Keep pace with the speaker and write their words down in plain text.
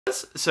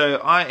So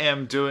I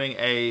am doing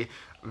a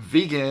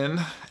vegan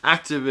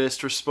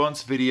activist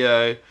response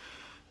video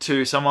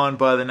to someone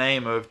by the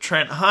name of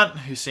Trent Hunt,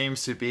 who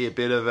seems to be a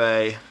bit of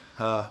a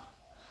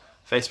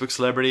Facebook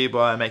celebrity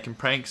by making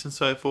pranks and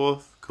so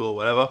forth. Cool,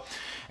 whatever.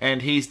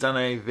 And he's done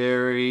a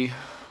very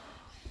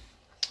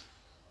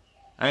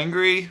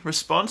angry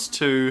response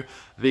to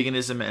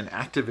veganism and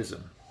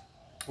activism.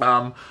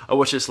 I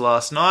watched this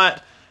last night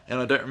and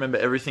I don't remember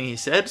everything he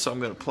said, so I'm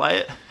going to play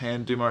it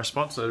and do my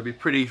response. So it'll be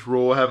pretty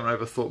raw. I haven't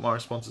overthought my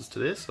responses to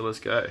this, so let's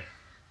go.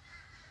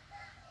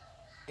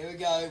 Here we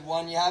go,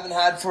 one you haven't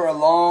had for a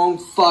long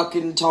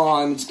fucking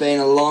time. It's been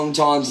a long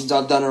time since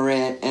I've done a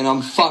rant, and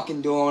I'm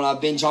fucking doing it.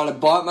 I've been trying to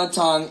bite my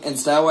tongue and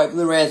stay away from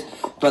the rest,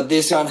 but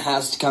this one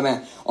has to come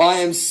out. I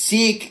am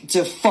sick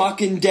to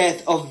fucking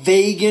death of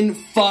vegan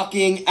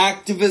fucking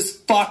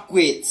activist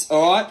fuckwits,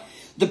 alright?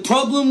 The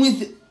problem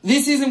with,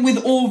 this isn't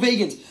with all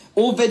vegans,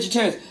 all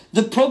vegetarians.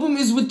 The problem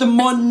is with the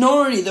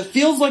minority that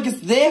feels like it's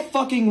their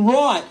fucking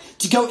right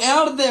to go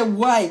out of their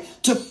way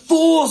to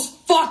force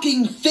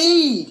fucking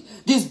feed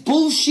this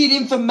bullshit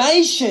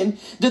information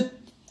that,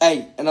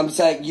 hey, and I'm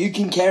saying you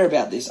can care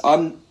about this.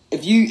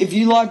 If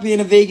you like being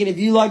a vegan, if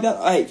you like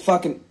that, hey,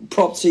 fucking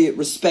props to you,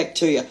 respect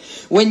to you.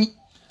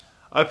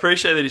 I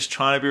appreciate that he's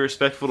trying to be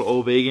respectful to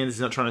all vegans.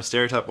 He's not trying to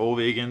stereotype all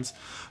vegans,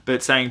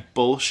 but saying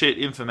bullshit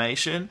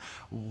information.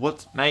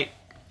 What, mate?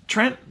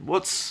 Trent,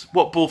 what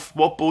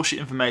bullshit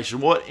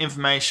information? What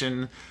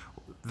information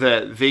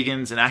that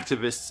vegans and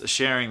activists are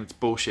sharing that's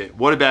bullshit?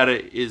 What about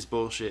it is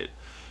bullshit?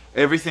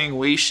 Everything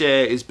we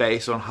share is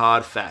based on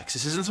hard facts.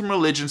 This isn't some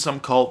religion, some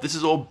cult. This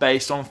is all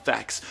based on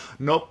facts.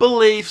 Not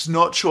beliefs,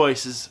 not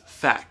choices,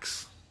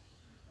 facts.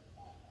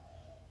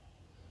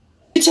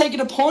 You take it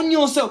upon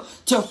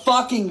yourself to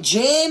fucking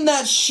jam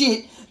that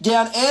shit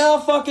down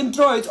our fucking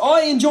throats.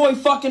 I enjoy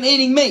fucking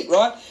eating meat,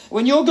 right?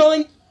 When you're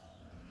going...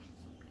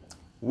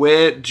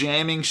 We're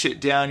jamming shit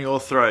down your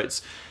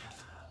throats.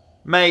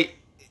 Mate,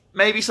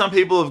 maybe some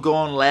people have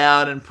gone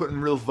loud and put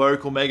in real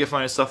vocal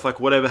megaphone and stuff like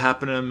whatever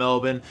happened in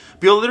Melbourne,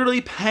 but you're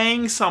literally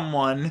paying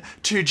someone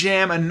to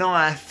jam a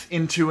knife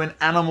into an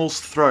animal's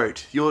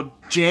throat. You're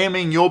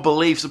jamming your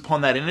beliefs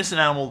upon that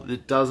innocent animal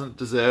that doesn't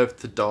deserve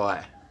to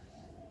die.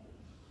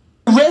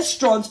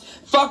 Restaurants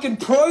fucking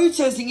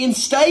protesting in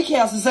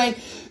steakhouses saying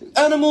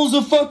animals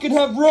will fucking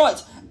have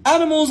rights.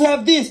 Animals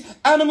have this.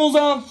 Animals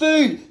aren't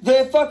food.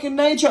 They're fucking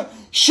nature.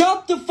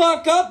 Shut the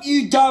fuck up,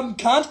 you dumb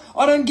cunt.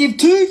 I don't give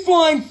two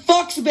flying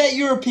fucks about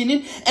your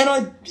opinion,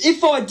 and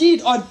if I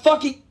did, I'd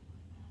fucking...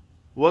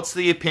 What's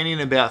the opinion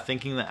about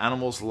thinking that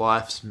animals'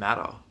 lives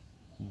matter?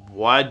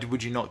 Why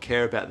would you not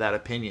care about that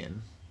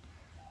opinion?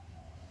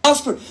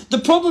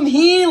 The problem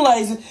here,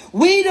 lays,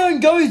 we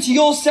don't go to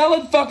your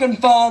salad fucking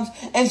farms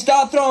and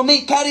start throwing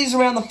meat patties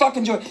around the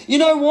fucking joint. You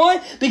know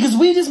why? Because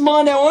we just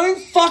mind our own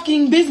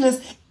fucking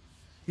business.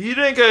 You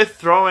don't go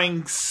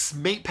throwing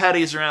meat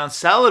patties around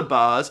salad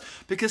bars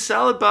because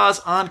salad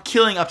bars aren't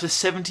killing up to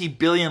 70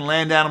 billion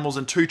land animals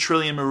and 2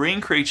 trillion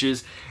marine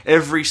creatures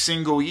every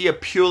single year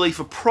purely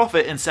for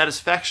profit and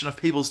satisfaction of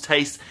people's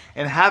tastes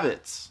and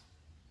habits.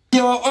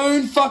 Your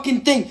own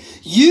fucking thing.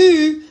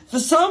 You, for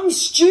some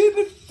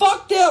stupid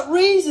fucked out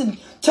reason,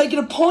 take it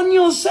upon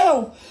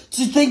yourself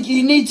to think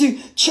you need to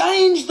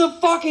change the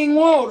fucking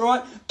world,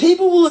 right?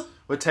 People will...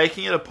 We're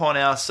taking it upon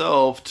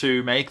ourselves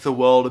to make the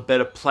world a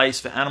better place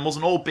for animals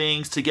and all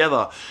beings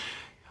together.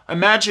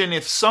 Imagine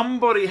if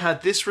somebody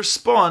had this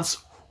response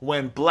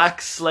when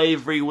black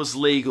slavery was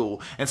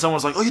legal and someone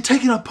was like, oh, you're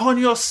taking it upon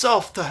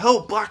yourself to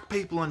help black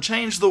people and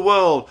change the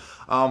world.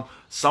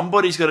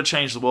 Somebody's got to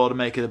change the world to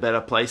make it a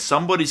better place.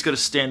 Somebody's got to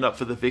stand up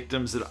for the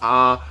victims that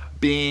are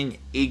being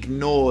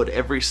ignored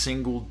every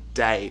single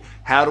day.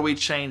 How do we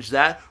change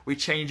that? We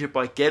change it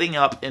by getting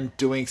up and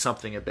doing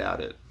something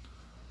about it.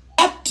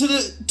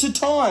 To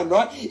time,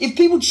 right? If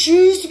people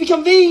choose to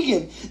become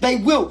vegan, they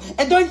will.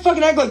 And don't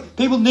fucking act like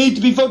people need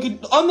to be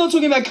fucking... I'm not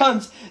talking about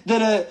cunts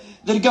that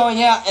are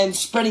going out and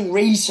spreading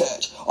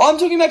research. I'm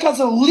talking about cunts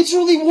that are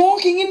literally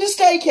walking into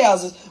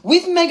steakhouses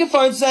with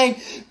megaphones saying,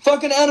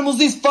 fucking animals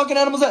this, fucking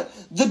animals that.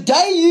 The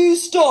day you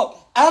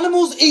stop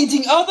animals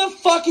eating other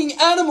fucking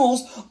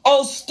animals,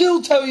 I'll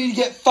still tell you to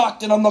get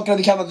fucked and I'm not going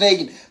to become a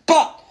vegan.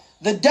 But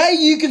the day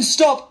you can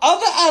stop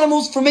other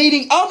animals from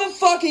eating other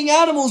fucking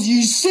animals,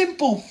 you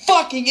simple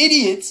fucking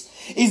idiots,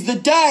 is the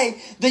day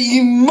that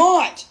you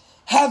might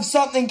have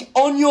something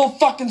on your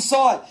fucking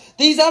side.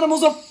 These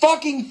animals are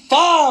fucking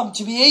farmed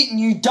to be eaten,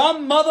 you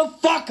dumb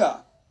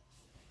motherfucker.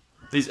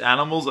 These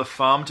animals are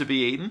farmed to be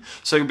eaten,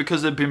 so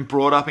because they've been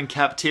brought up in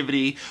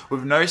captivity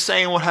with no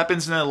say in what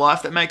happens in their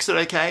life, that makes it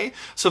okay?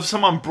 So if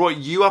someone brought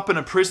you up in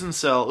a prison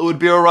cell, it would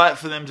be alright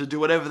for them to do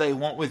whatever they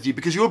want with you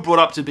because you were brought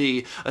up to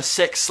be a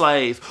sex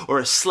slave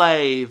or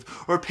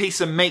a piece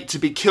of meat to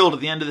be killed at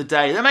the end of the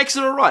day. That makes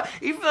it alright.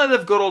 Even though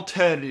they've got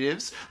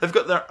alternatives, they've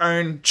got their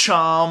own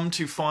charm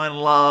to find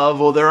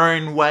love or their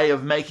own way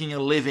of making a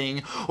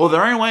living or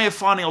their own way of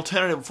finding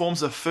alternative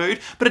forms of food,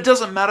 but it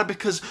doesn't matter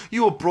because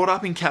you were brought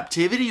up in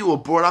captivity, you were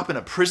brought up in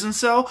a prison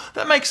cell,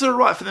 that makes it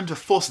alright for them to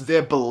force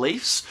their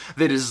beliefs,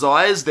 their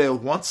desires, their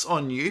wants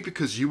on you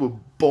because you were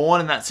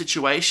born in that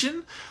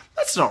situation.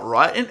 That's not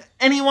right. And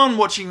anyone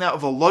watching that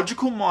with a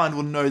logical mind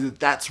will know that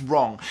that's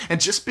wrong. And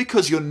just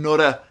because you're not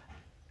a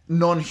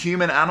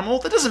non-human animal,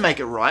 that doesn't make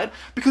it right.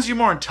 Because you're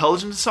more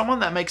intelligent than someone,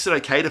 that makes it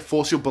okay to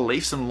force your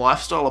beliefs and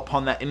lifestyle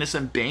upon that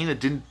innocent being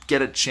that didn't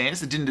get a chance,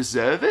 that didn't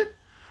deserve it.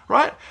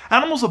 Right?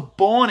 Animals are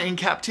born in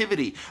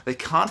captivity. They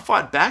can't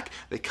fight back.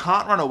 They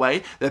can't run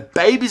away. Their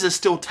babies are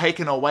still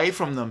taken away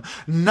from them.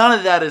 None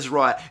of that is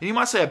right. And you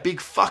might say a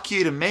big fuck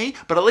you to me,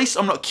 but at least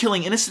I'm not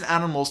killing innocent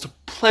animals to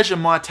pleasure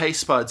my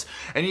taste buds.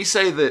 And you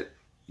say that,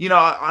 you know,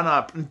 and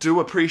I do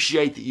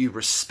appreciate that you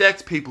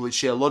respect people who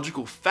share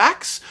logical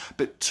facts,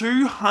 but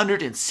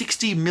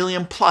 260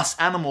 million plus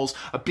animals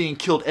are being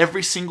killed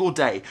every single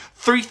day.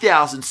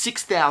 3,000,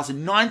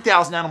 6,000,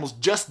 9,000 animals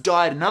just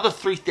died. Another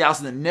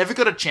 3,000 that never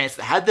got a chance,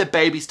 that had their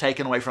babies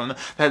taken away from them,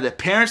 that had their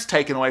parents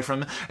taken away from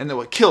them, and they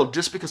were killed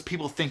just because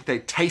people think they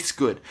taste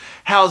good.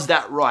 How's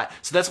that right?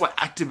 So that's why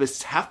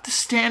activists have to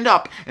stand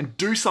up and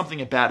do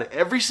something about it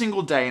every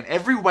single day in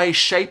every way,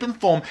 shape,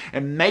 and form,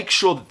 and make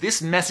sure that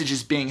this message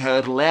is being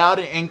heard loud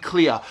and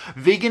clear.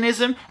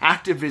 Veganism,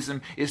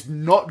 activism is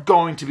not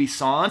going to be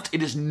silent.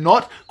 It is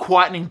not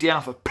quietening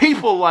down for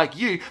people like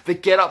you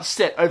that get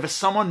upset over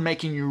someone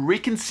making you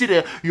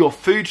reconsider your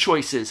food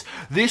choices.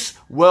 This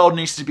world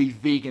needs to be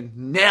vegan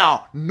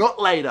now,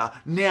 not later.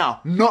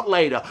 Now, not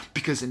later.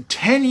 Because in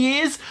 10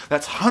 years,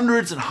 that's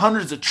hundreds and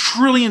hundreds of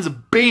trillions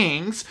of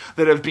beings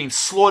that have been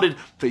slaughtered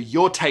for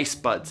your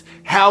taste buds.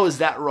 How is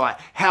that right?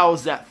 How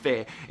is that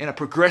fair? In a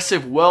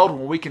progressive world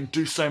where we can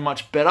do so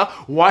much better,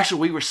 why should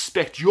we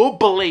respect your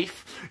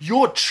belief,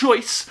 your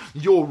choice,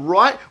 your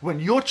right,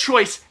 when your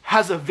choice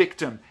has a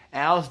victim?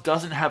 Ours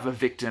doesn't have a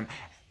victim.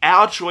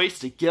 Our choice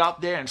to get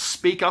up there and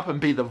speak up and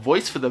be the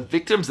voice for the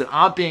victims that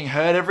aren't being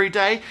heard every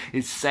day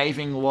is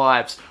saving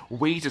lives.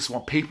 We just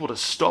want people to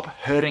stop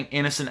hurting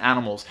innocent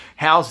animals.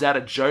 How's that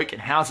a joke,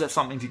 and how's that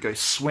something to go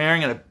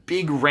swearing and a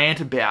big rant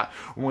about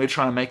when we're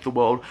trying to make the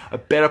world a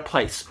better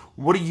place?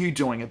 What are you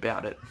doing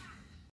about it?